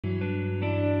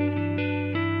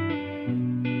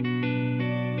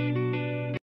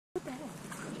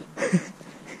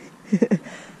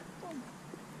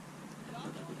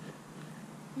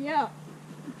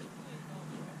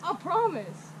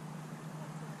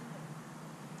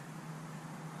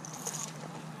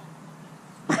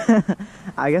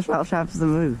I guess Route happens to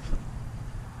move.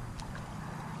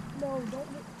 No, don't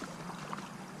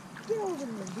get over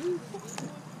there, dude.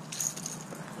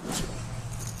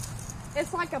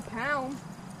 It's like a pound.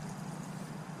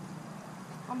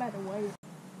 I'm at the weight.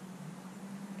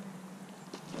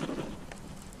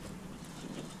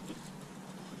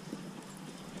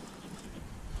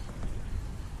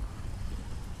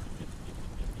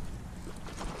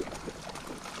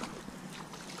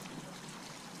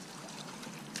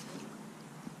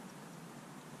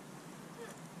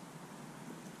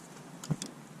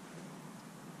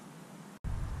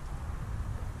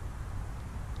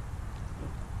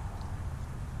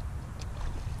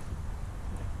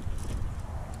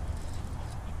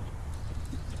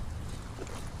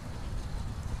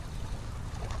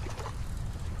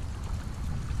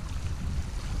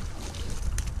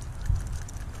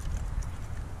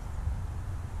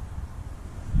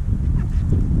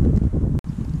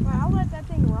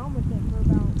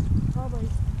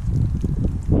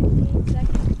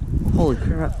 Holy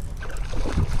crap.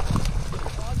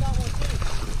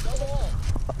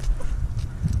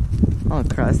 Oh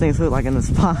crap, this thing's hooked like in the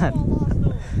spot. Oh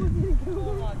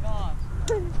my gosh.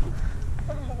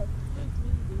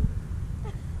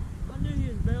 I knew he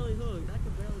was barely hooked. I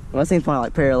could barely. Well, that thing's probably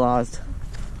like paralyzed.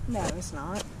 No, it's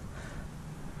not.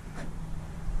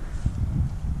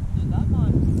 Dude, that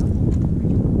might.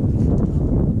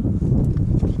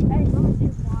 Hey, don't see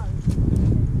flies.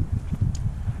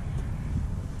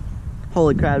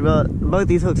 Holy crap, both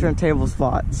these hooks are in terrible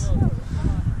spots.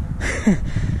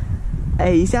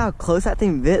 Hey, you see how close that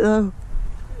thing bit though?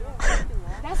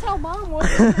 That's how mine was.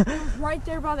 It was right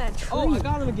there by that tree. Oh, I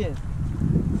got him again.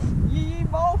 Yeah,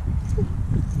 boy.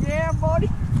 Yeah, buddy.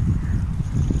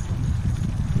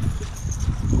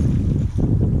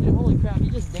 Dude, holy crap, he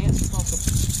just danced off the.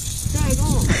 Dang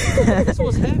on. This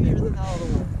was heavier than the other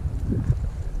one.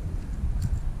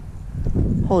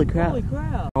 Holy crap. Holy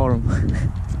crap. Hold him.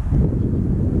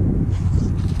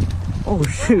 Oh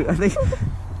shoot, I think.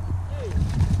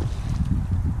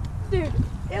 Dude,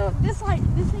 this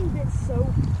thing bit so.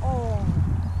 Oh,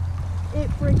 it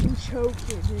freaking choked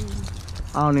it, dude.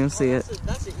 I don't even see it.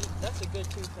 That's a good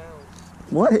 2 pounds.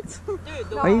 What? Dude,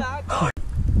 the Are you? back.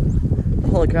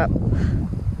 Holy crap.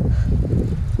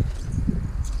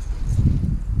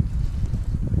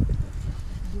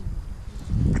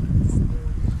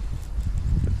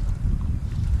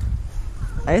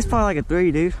 Hey, it's probably like a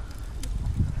 3, dude.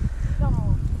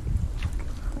 No.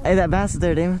 Hey, that bass is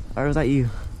there, Damon. Or was that you?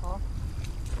 Huh?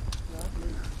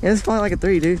 Yeah, it's probably like a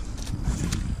 3, dude.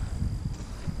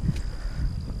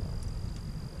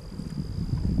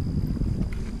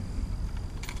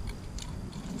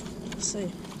 Let's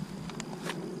see.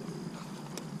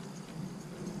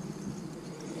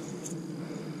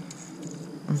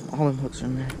 All them hooks are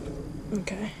in there.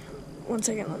 Okay. 1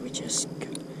 second, let me just.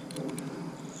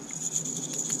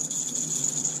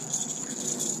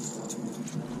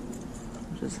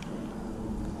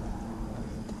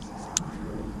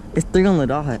 It's 3 on the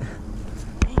dot. Dang,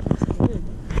 that's good.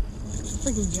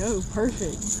 Freaking go,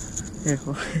 perfect. Yeah.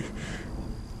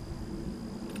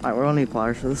 Alright, we're gonna need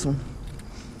pliers for this one.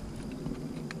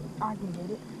 I can get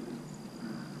it.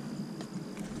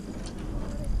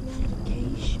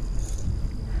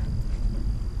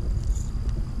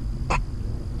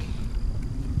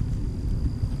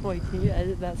 Wait, can you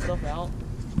edit that stuff out?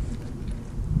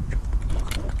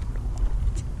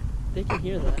 They can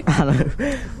hear that. I don't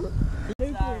know.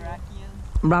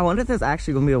 But I wonder if there's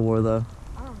actually gonna be a war though.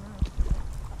 I don't know.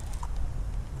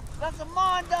 That's a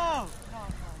Mondo!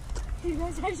 Dude,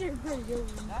 that's actually a pretty good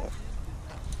one.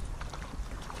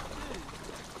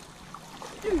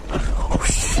 Oh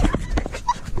shit.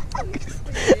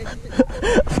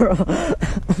 Bro.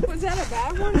 Was that a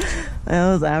bad one?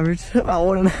 That was average. About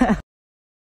 1.5.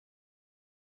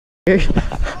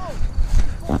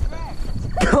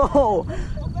 Go!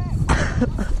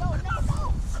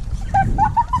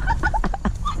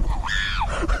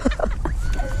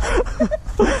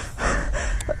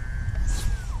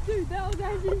 Dude, that was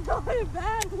actually not a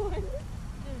bad one.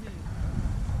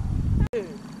 Dude,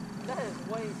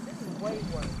 this is way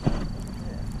worse.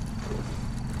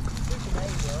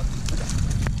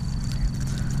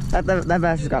 That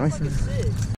bass just got me some.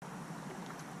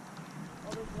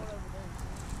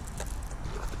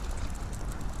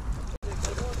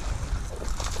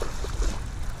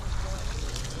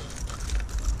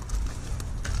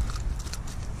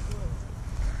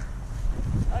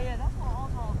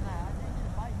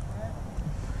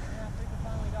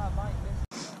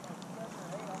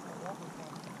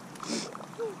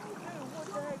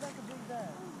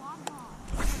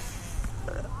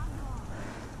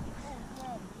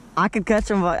 I could catch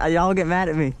them, but y'all get mad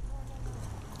at me.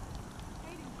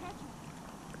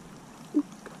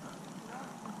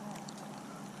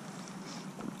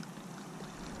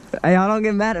 Hey, y'all don't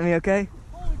get mad at me, okay?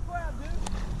 Holy crap, dude.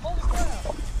 Holy crap.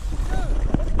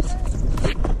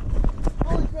 Dude.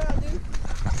 Holy crap, dude.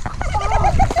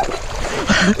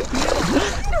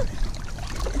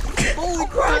 Holy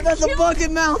crap, that's a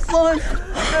bucket mouth, son. Dude,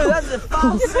 that's a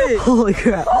 5'6". Holy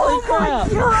crap. Holy crap.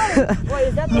 Wait,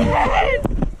 is that the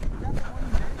one?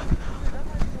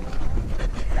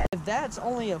 If that's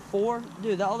only a 4,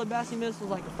 dude, that other bass he missed was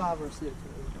like a 5 or a 6.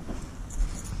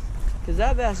 Because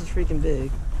that bass is freaking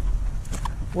big.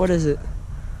 What is it?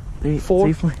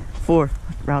 4? 4.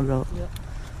 Round it up. Yep.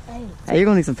 Hey, you're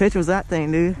gonna need some pictures of that thing,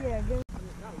 dude. Yeah, good.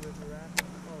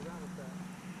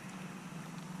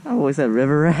 I always said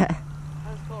river rat.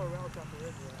 I just call it rail trap a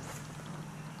river rat.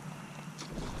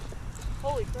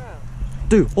 Holy crap.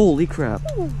 Dude, holy crap.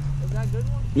 Is that a good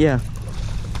one? Yeah.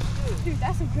 Dude,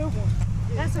 that's a good one.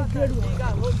 That's a good You one.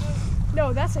 got look good?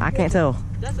 No, that's a good I can't tell.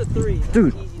 That's a 3. That's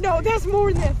Dude. easy. No, that's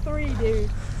more than a 3, dude.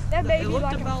 That It baby looked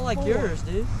like about a like 4. yours,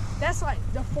 dude. That's like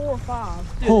the 4 or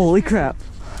 5. Dude, Holy crap.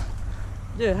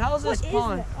 Dude, how's What this is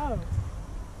pond? that? Oh.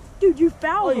 Dude, you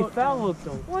foul Oh, you hooked foul him. hooked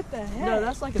them. What the heck? No,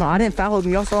 that's like a... No, I didn't foul hook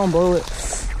him. Y'all saw him blow it.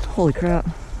 Holy crap.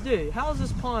 Dude, how is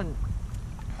this pond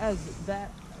as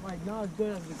that, like, not as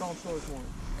good as the Gulf Shores one?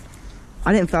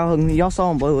 I didn't foul hook him. Y'all saw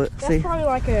him blow it. That's See? probably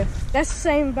like a, that's the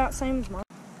same, about same as mine.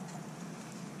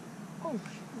 Oh,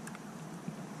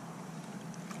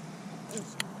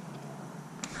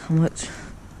 How much?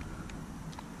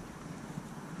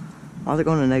 How's it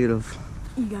going to negative?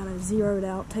 You gotta zero it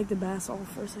out, take the bass off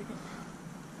for a second.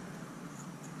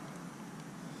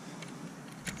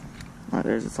 Alright,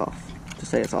 there's it's off.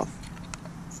 Just say it's off.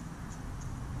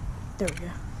 There we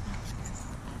go.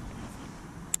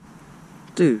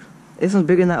 Dude, this one's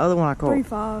bigger than that other one I caught.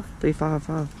 3.5.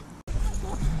 3.55.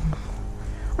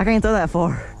 I can't throw that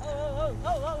far.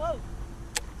 oh.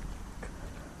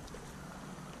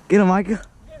 Get him, Micah.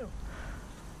 Get him.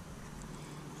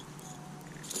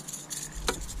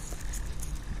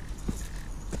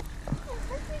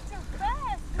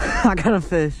 I got a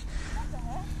fish.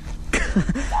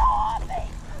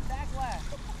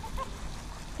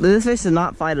 Dude, this fish did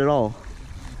not fight at all.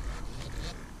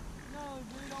 No,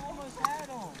 dude, I almost had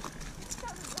him.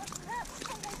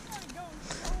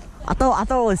 I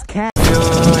thought it was cat.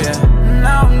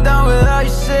 Now I'm done with all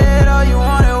your shit. All you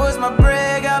wanted was my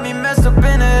bread. Got me messed up in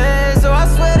the head. So I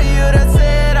swear to you that's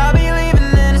it. I'll be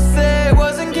leaving in a sec.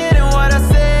 Wasn't kidding what I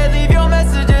said. Leave your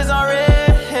messages on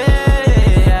red.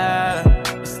 Yeah,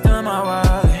 it's still in my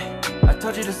wallet. I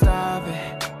told you to stop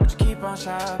it, but you keep on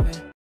shopping.